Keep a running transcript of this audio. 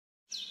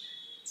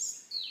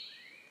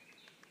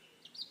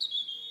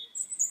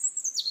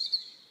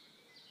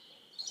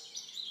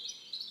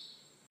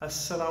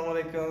Assalamu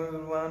alaikum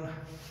everyone.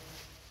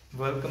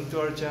 Welcome to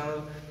our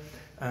channel.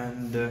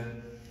 And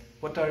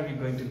what are we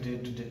going to do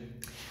today?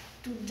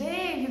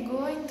 Today we're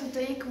going to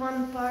take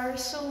one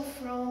parcel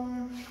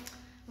from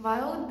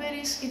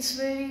Wildberries. It's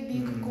very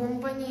big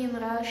company in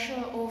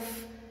Russia of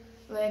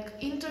like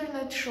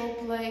internet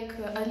shop like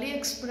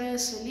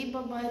AliExpress,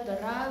 Alibaba,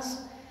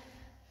 Daraz,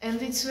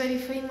 and it's very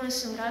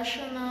famous in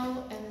Russia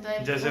now. And I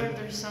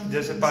ordered some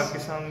जैसे things.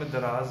 Pakistan में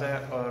दराज है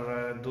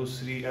और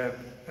दूसरी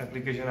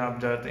application आप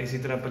जाते हैं, इसी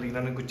तरह पलीना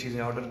ने कुछ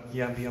चीज़ें ऑर्डर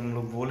किया, अभी हम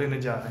लोग वो लेने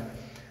जा रहे हैं।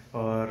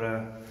 और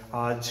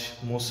आज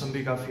मौसम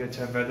भी काफ़ी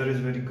अच्छा है, weather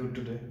is very good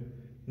today,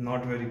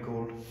 not very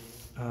cold,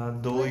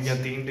 2 या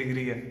 3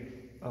 डिग्री है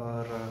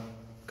और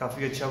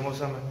काफ़ी अच्छा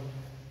मौसम है।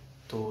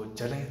 तो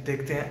चलें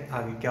देखते हैं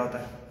आगे क्या होता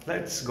है।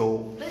 Let's go.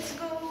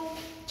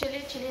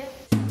 चलिए चलिए।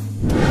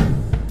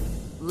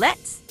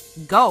 Let's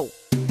go.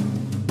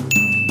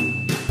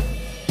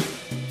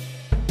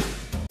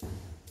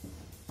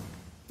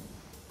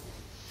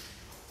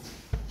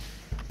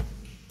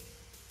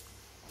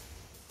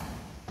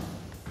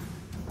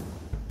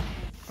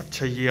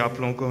 अच्छा, ये आप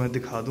लोगों को मैं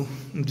दिखा दूं,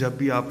 जब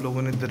भी आप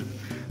लोगों ने इधर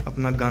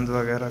अपना गंद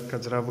वगैरह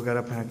कचरा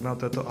वगैरह फेंकना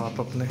होता है तो आप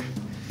अपने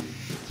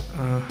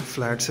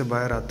फ्लैट से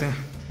बाहर आते हैं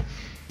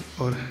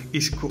और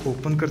इसको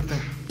ओपन करते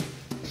हैं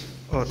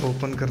और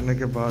ओपन करने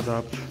के बाद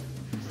आप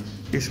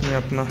इसमें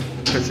अपना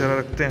कचरा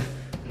रखते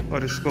हैं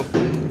और इसको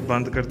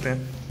बंद करते हैं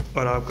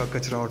और आपका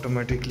कचरा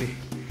ऑटोमेटिकली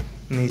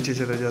नीचे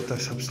चला जाता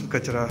है। सब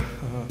कचरा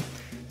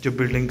जो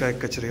बिल्डिंग का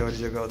एक कचरे वाली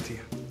जगह होती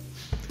है।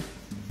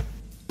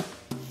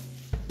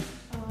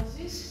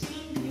 This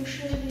thing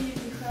usually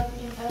we have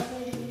in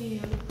every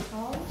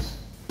house.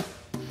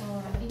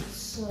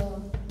 It's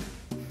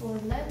for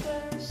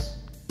letters,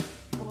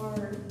 for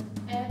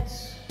ads,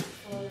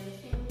 for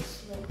things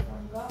like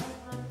from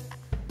government.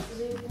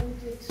 They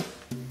put it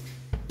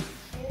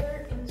here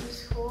in this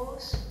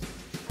house,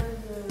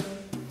 and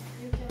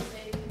you can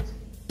take it.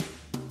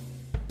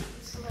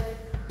 It's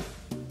like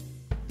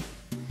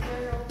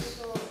there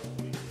also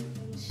you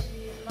can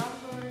see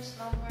numbers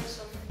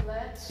of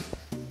flats.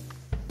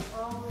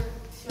 Our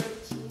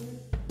 13,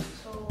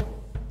 so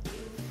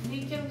we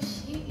can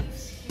see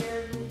if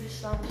here will be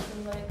something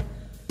like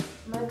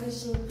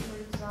magazine, for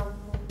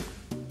example,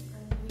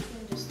 and we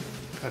can just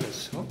take it.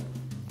 So,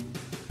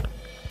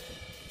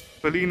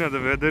 Palina,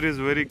 the weather is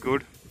very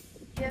good.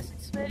 Yes,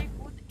 it's very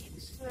good.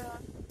 It's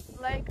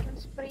like in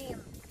spring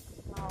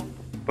now.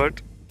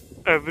 But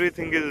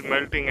everything is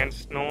melting and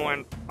snow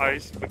and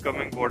ice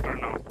becoming water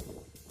now.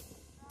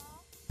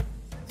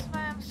 That's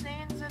why I'm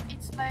saying that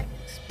it's like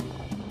spring.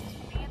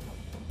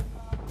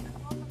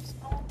 A lot of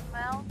snow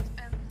melt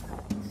and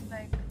it's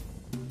like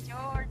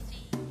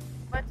dirty,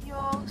 but you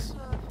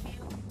also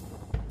feel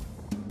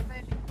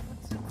very good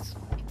that it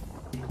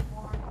will be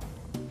warm.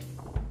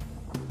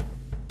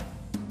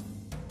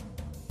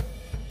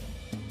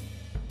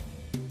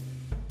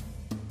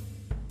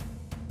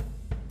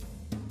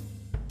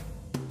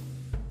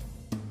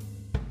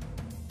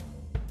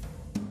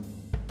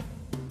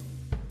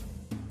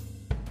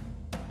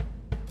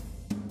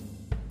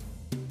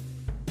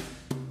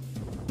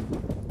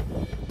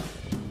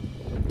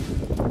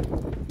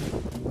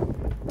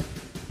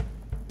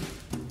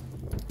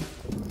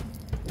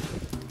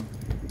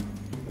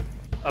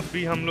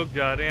 अभी हम लोग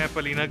जा रहे हैं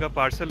पलीना का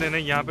parcel लेने।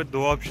 यहाँ पे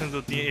 2 ऑप्शंस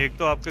होती हैं, एक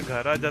तो आपके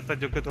घर आ जाता है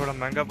जो कि थोड़ा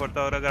महंगा पड़ता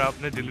है, और अगर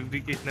आपने डिलीवरी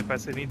के इतने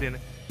पैसे नहीं देने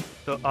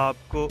तो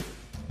आपको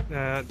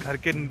घर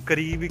के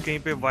करीब ही कहीं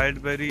पे वाइल्ड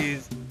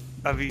बेरीज,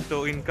 अभी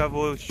तो इनका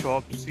वो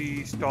स्टॉप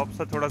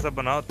सा थोड़ा सा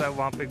बना होता है,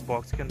 वहाँ पे एक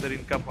बॉक्स के अंदर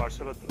इनका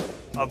पार्सल होता है,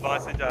 आप वहाँ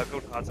से जाकर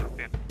उठा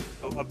सकते हैं।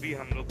 तो अभी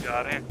हम लोग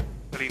जा रहे हैं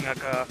पलीना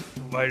का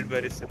वाइल्ड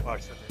बेरीज से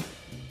पार्सल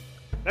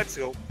लेने। Let's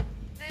go.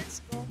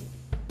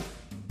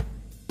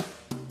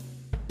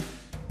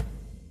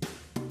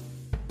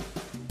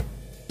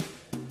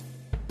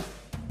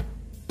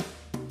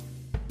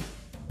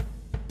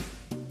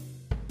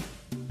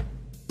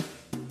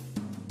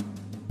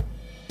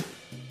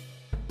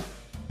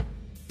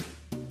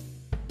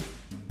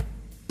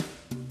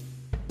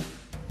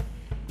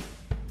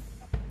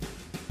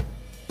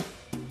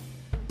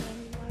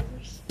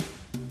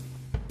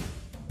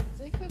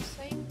 They have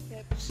same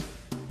caps.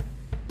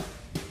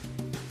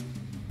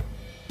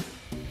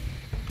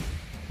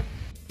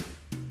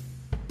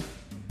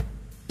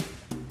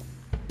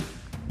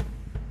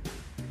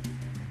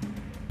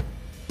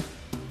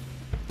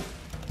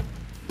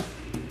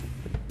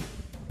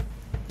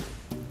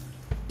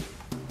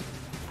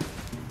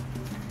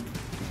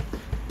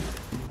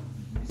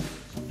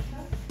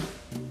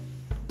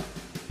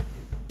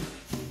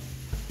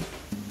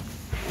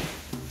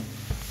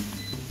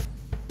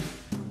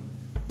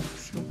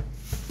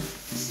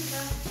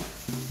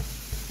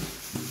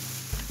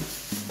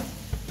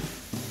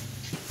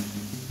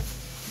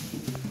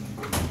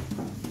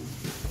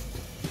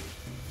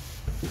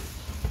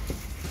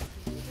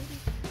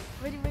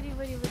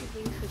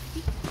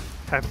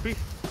 Happy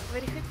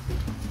Very happy.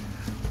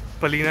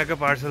 पलीना का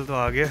पार्सल तो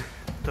आ गया,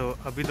 तो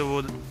अभी तो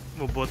वो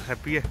बहुत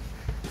हैप्पी है।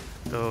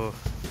 तो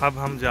अब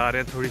हम जा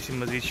रहे हैं थोड़ी सी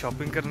मज़ीद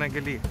शॉपिंग करने के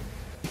लिए।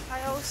 I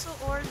also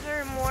order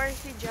more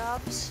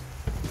hijabs.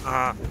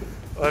 हाँ,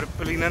 और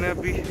पलीना ने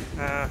अभी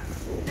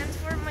And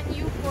for my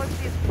new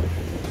coffee.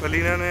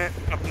 पलीना ने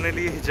अपने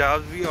लिए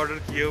हिजाब भी ऑर्डर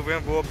किए हुए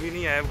हैं, वो अभी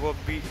नहीं आए, वो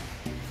अभी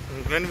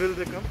when will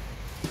they come?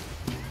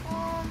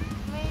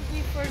 Maybe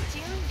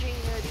 14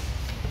 January.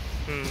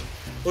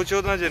 वो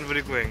 14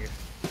 जनवरी को आएंगे।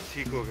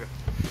 ठीक हो गया,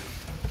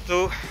 तो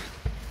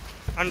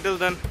until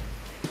then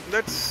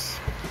let's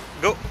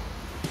go.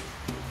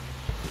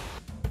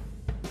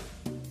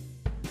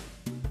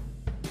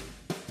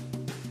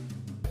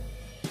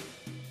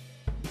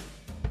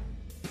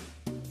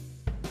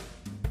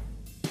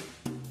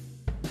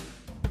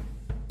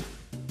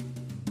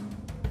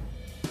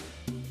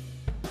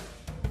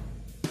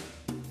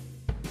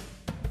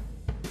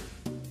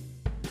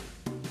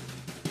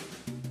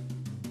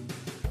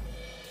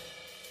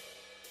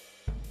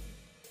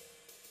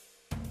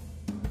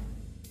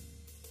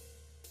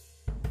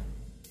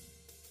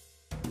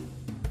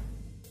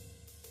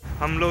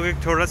 हम लोग एक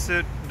थोड़ा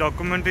से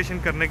डॉक्यूमेंटेशन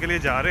करने के लिए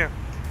जा रहे हैं।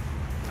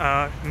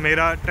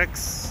 मेरा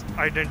टैक्स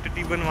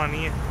आइडेंटिटी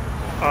बनवानी है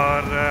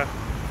और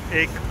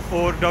एक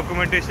और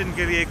डॉक्यूमेंटेशन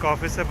के लिए एक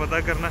ऑफिस से पता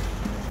करना है,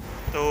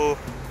 तो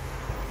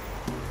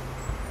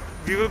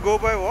we will go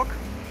bye walk.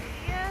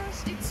 Yes,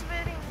 it's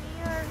very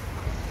near.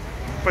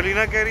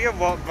 पलीना कह रही है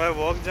वॉक बाय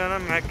वॉक जाना,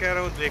 मैं कह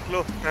रहा हूँ देख लो,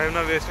 टाइम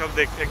ना वेस्ट, अब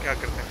देखते हैं क्या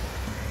करते हैं।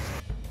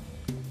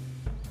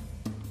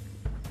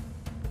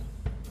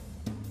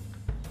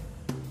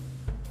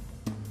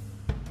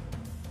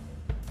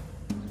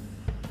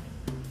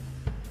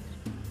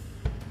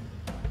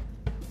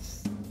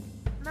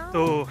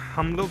 तो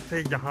हम लोग थे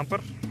यहाँ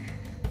पर,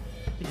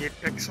 ये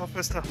टैक्स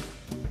ऑफिस था,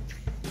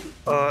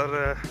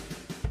 और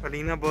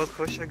पलीना बहुत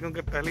खुश है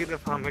क्योंकि पहली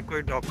दफ़ा हमें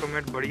कोई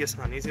डॉक्यूमेंट बड़ी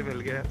आसानी से मिल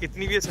गया।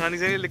 इतनी भी आसानी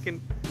से नहीं,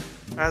 लेकिन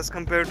एज़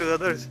कम्पेयर टू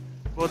अदर्स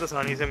बहुत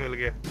आसानी से मिल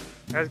गया।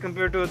 As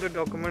compare to other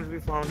documents we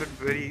found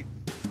it very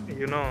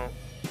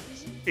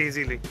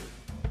easily.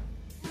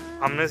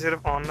 हमने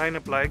सिर्फ ऑनलाइन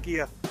अप्लाई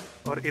किया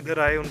और इधर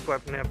आए, उनको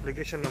अपने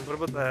एप्लीकेशन नंबर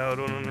बताया और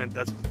उन्होंने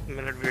 10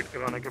 मिनट वेट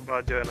करवाने के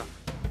बाद जो है ना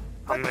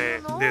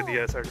हमें दे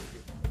दिया certificate.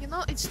 You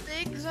know, it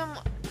takes them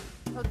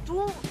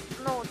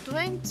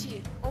 20,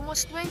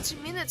 almost 20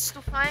 minutes to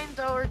find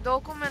our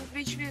document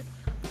which we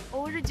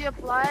already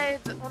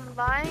applied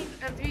online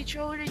and which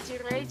already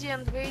ready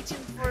and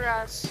waiting for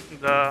us.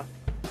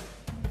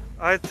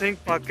 I think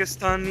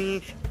Pakistan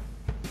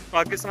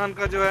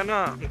का जो है ना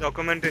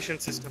डॉक्यूमेंटेशन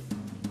सिस्टम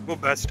वो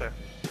बेस्ट है।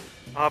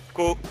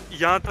 आपको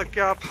यहाँ तक कि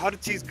आप हर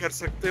चीज़ कर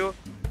सकते हो,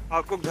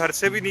 आपको घर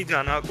से भी नहीं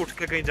जाना, उठ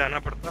के कहीं जाना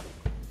पड़ता।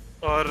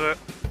 और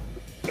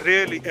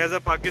really as a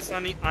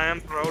Pakistani I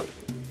am proud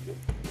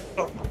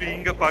of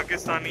being a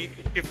Pakistani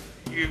if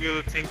you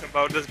will think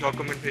about this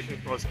documentation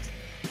process.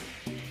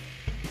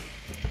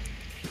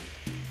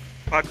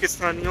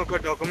 पाकिस्तानियों का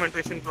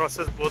डॉक्यूमेंटेशन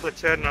प्रोसेस बहुत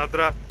अच्छा है।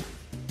 नादरा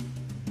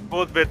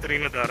बहुत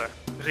बेहतरीन अदारा है,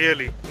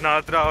 रियली।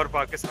 नादरा और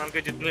पाकिस्तान के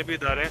जितने भी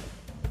इदारे हैं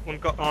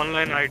उनका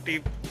online IT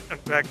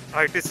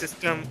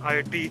system,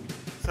 IT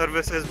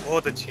services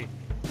बहुत अच्छी।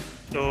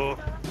 तो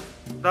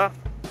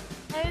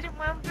I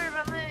remember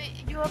when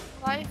you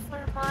apply for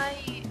my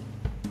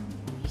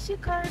PC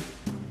card,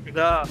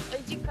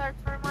 ID card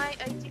for my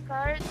ID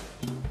card.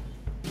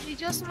 You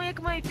just make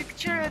my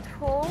picture at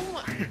home,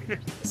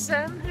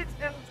 send it,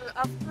 and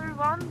after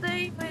 1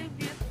 day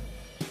maybe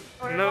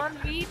or 1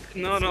 week.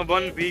 No,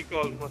 1 week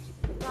almost.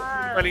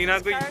 पलीना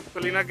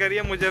कह रही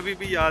है मुझे अभी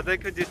भी याद है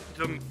कि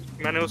जो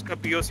मैंने उसका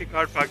पीओसी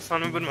कार्ड पाकिस्तान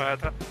में बनवाया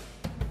था,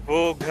 वो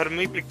घर में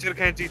ही पिक्चर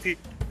खींची थी,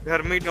 घर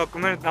में ही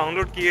डॉक्यूमेंट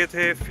डाउनलोड किए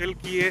थे, फिल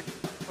किए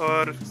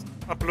और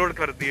अपलोड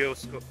कर दिए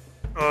उसको,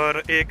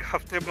 और 1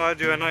 हफ्ते बाद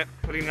जो है ना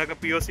पलीना का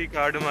पीओसी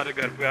कार्ड हमारे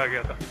घर पे आ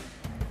गया था।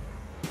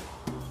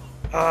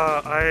 I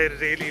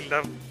really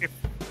love if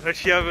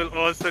Russia will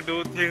also do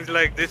things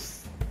like this.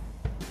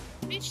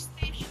 Which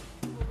station?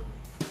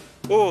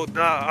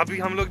 अभी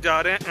हम लोग जा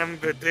रहे हैं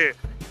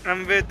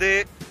एमवेदे,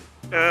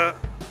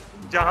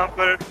 जहाँ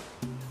पर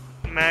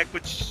मैं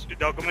कुछ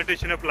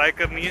डॉक्यूमेंटेशन अप्लाई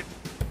करनी है,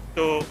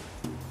 तो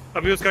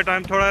अभी उसका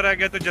टाइम थोड़ा रह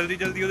गया, तो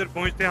जल्दी उधर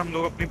पहुँचते हैं हम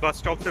लोग अपनी बस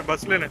स्टॉप से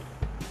बस लेने,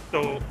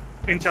 तो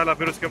इंशाल्लाह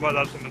फिर उसके बाद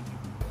आपसे मिलते हैं।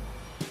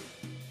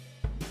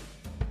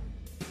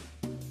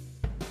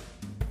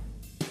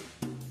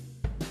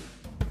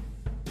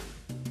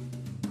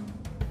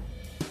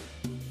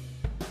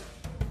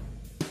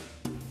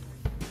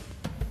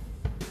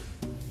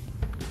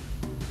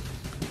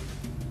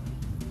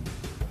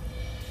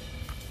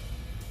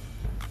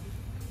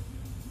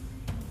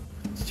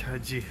 अच्छा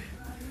जी,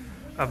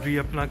 अभी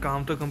अपना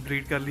काम तो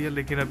कंप्लीट कर लिया,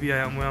 लेकिन अभी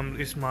आया हुआ हम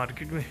इस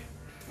मार्केट में।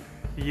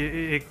 ये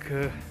एक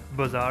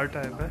बाज़ार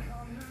टाइप है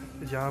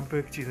जहाँ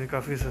पे चीज़ें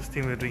काफ़ी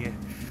सस्ती मिल रही हैं।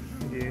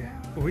 ये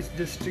which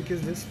district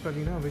is this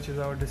पलीना, which is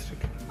our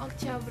district?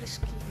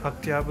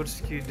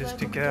 अक्तियाबर्सकी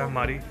district है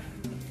हमारी,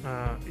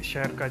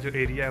 शहर का जो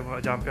एरिया है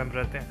वहाँ जहाँ पे हम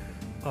रहते हैं,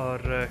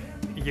 और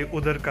ये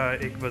उधर का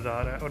एक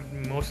बाज़ार है, और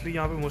मोस्टली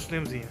यहाँ पे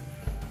मुस्लिम्स ही हैं,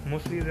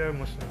 mostly there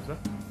Muslims.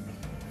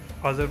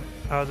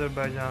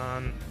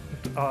 Azerbaijan,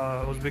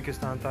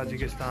 Uzbekistan,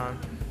 Tajikistan,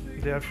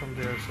 they are from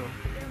there. सो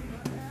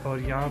और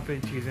यहाँ पे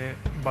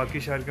चीज़ें बाकी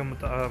शहर के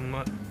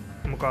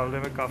मुकाबले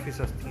में काफ़ी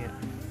सस्ती हैं।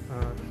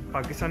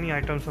 पाकिस्तानी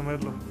आइटम समझ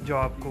लो जो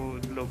आपको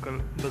लोकल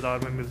बाज़ार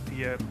में मिलती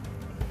है।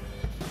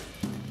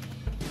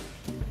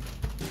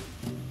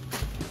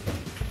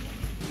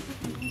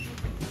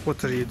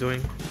 What are you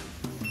doing?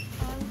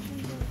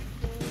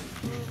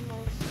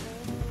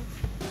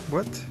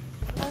 What?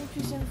 I'm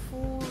choosing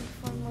food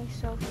for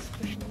myself,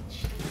 especially.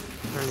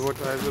 And what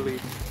I will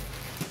eat?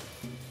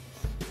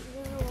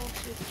 You will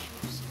also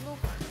choose.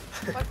 Look,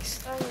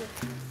 Pakistani.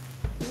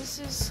 This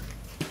is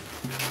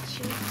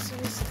chips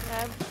with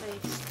crab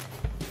paste.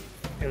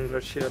 In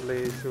Russia,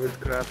 Lay's with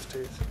crab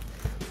taste.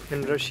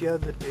 In Russia,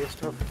 the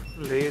taste of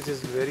Lay's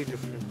is very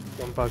different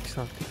from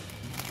Pakistan.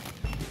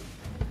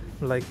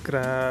 Like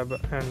crab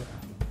and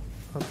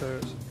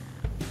others,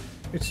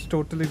 it's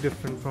totally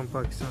different from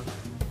Pakistan.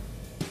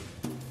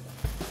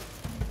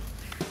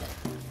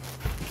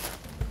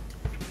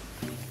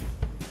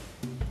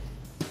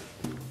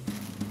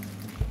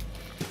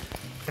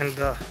 And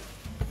the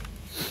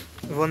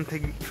one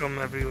thing from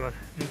everyone,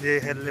 they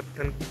had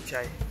Lipton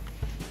chai,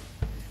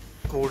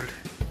 cold.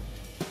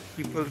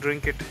 People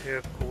drink it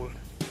here cold.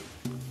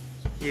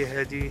 ये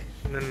है जी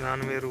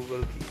 99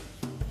 rouble की।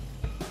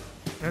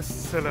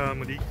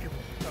 Assalamu alaikum.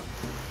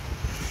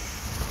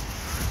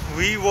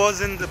 We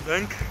was in the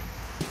bank,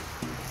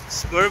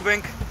 Spur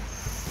Bank.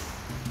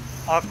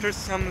 After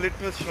some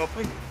little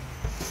shopping,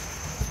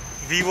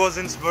 we was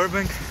in Spur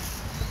Bank.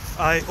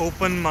 I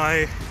opened my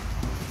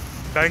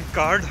bank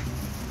card.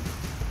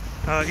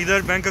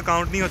 इधर bank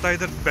account नहीं होता,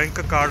 इधर bank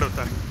का card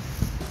होता है।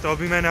 तो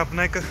अभी मैंने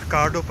अपना एक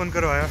कार्ड ओपन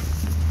करवाया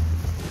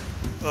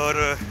और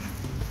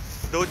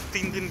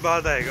 2-3 दिन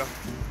बाद आएगा।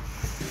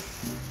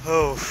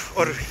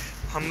 और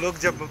हम लोग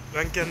जब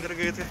बैंक के अंदर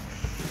गए थे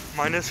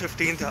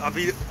 -15 था,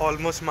 अभी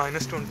ऑलमोस्ट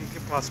 -20 के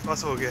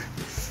पास हो गया।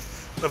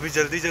 तो अभी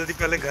जल्दी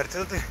पहले घर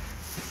चलते हैं,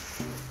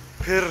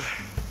 फिर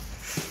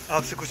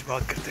आपसे कुछ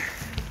बात करते हैं।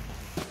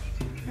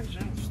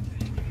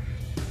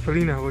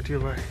 Polina, what do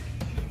you buy?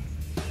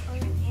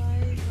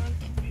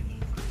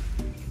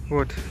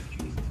 What?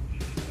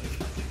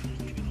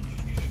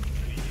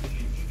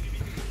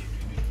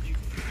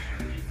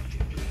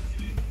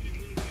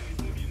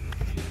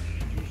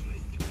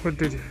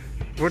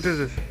 What is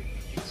this?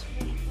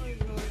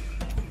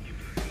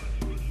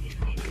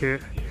 Okay,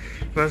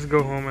 let's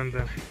go home and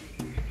then.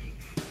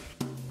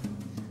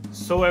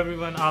 So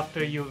everyone,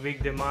 after your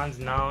big demands,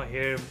 now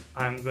here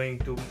I'm going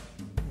to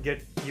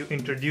get you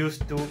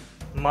introduced to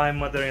my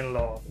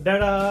mother-in-law.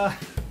 Dada!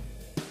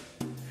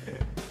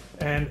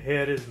 And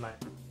here is my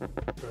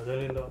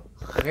brother-in-law.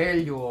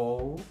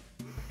 Hello.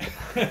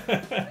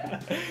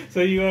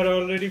 So you are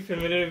already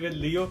familiar with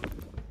Leo,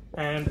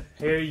 and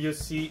here you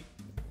see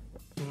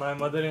my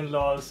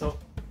mother-in-law also.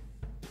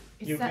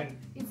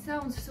 It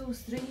sounds so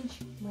strange,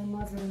 my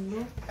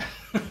mother-in-law.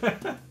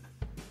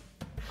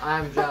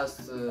 I'm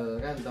just a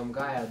random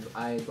guy.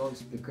 I don't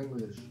speak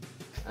English,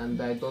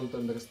 and I don't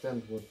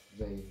understand what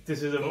they.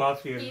 This is a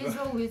mafia. He is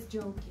always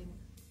joking.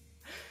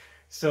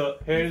 So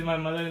here is my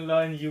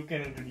mother-in-law, and you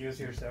can introduce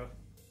yourself.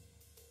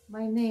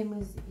 My name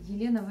is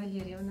Елена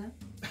Valerievna.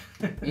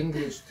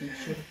 English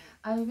teacher.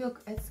 I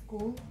work at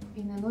school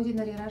in an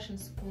ordinary Russian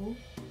school,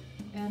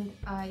 and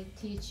I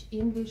teach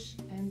English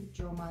and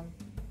German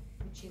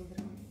to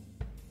children.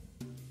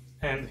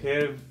 And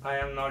here I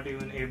am not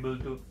even able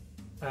to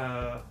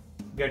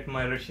get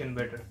my Russian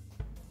better,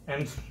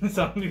 and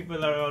some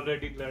people are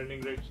already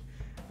learning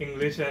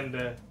English and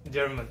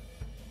German.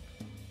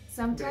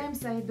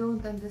 Sometimes I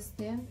don't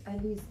understand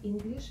Ali's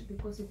English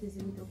because it is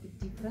a little bit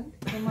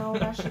different from our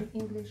Russian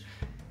English,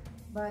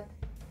 but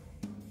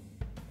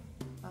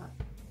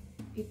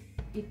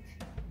it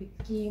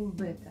became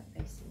better,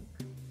 I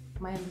think,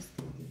 my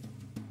understanding.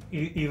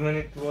 Even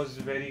it was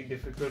very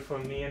difficult for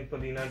me and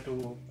Polina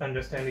to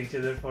understand each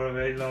other for a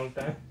very long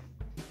time.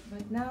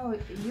 But now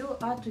you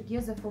are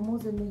together for more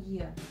than a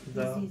year.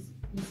 The- This is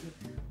easy,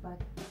 but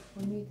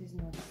for me it is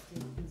not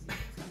still easy.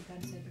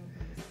 Sometimes I don't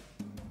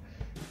understand.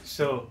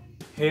 So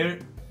here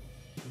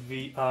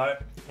we are,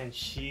 and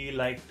she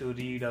likes to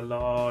read a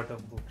lot of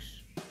books.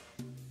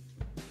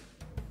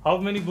 How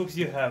many books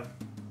you have?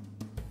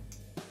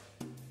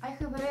 I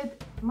have read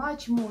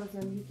much more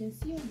than you can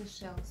see on the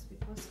shelves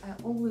because I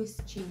always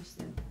change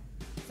them.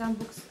 Some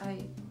books I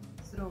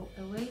throw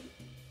away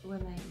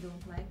when I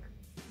don't like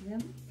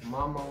them,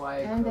 Mama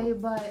like. and I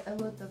buy a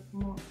lot of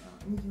more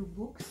new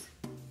books.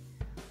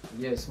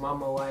 Yes,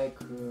 Mama like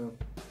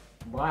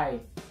buy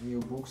new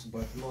books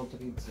but not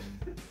read them.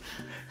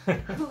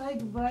 I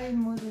like buying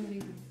more than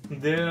reading.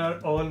 There are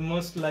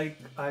almost, like,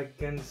 I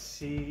can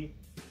see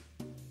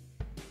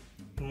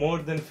more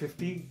than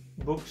 50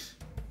 books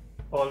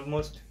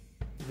almost,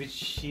 which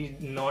she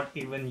not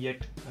even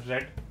yet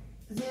read.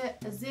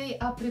 They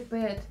are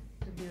prepared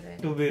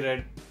to be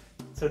read.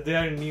 So they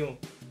are new,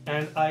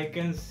 and I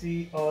can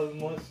see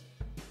almost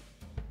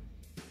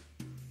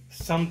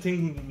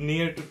something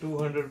near to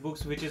 200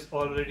 books which is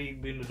already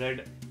been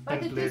read But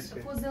and it is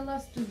placed for the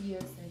last 2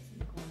 years, I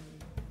think, only.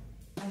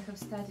 I have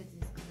started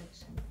this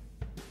collection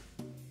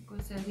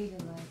because I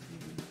really like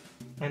reading.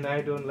 and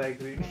I don't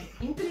like reading.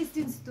 Like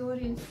interesting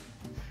stories.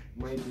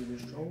 maybe the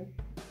show.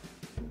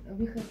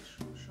 We have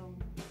shown.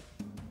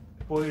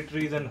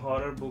 Poetries and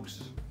horror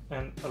books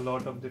and a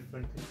lot of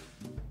different things.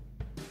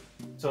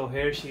 So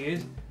here she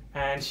is,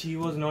 and she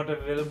was not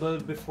available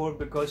before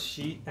because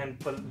she and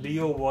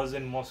Leo was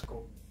in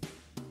Moscow.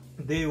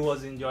 They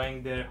was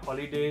enjoying their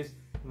holidays,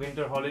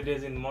 winter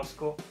holidays in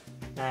Moscow.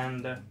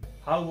 And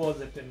how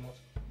was it in Moscow?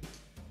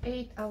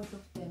 8 out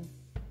of 10.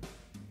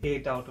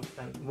 8 out of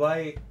 10.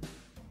 Why?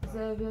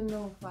 There were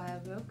no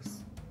fireworks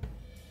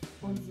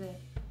on the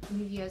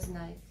New Year's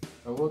night.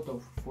 A lot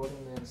of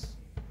foreigners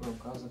from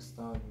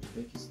Kazakhstan,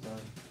 Uzbekistan.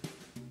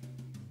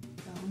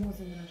 More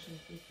than Russian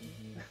people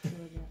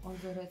actually on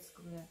the Red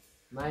Square.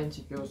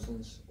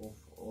 90% of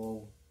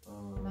all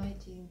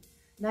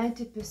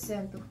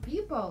 90% of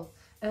people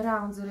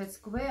around the Red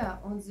Square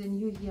on the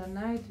New Year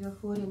night were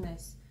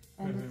foreigners,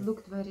 and it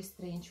looked very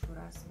strange for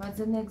us. But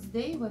the next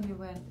day when we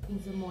went in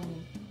the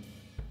morning,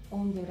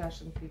 only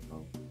Russian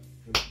people.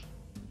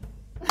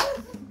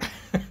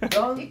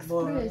 Don't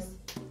worry,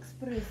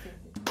 Express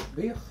it.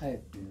 be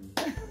happy.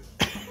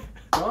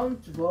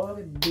 Don't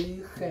worry,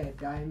 be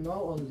happy. I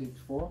know only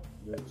 4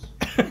 words.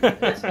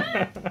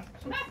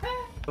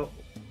 So,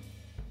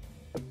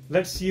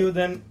 let's see you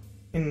then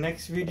in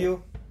next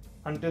video.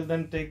 Until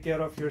then, take care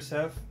of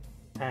yourself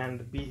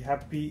and be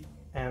happy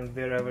and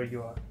wherever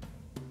you are.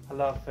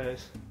 Allah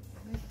Hafiz.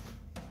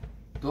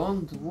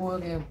 Don't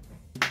worry,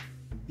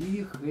 be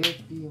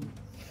happy.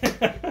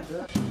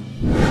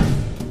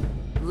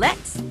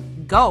 Let's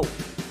go.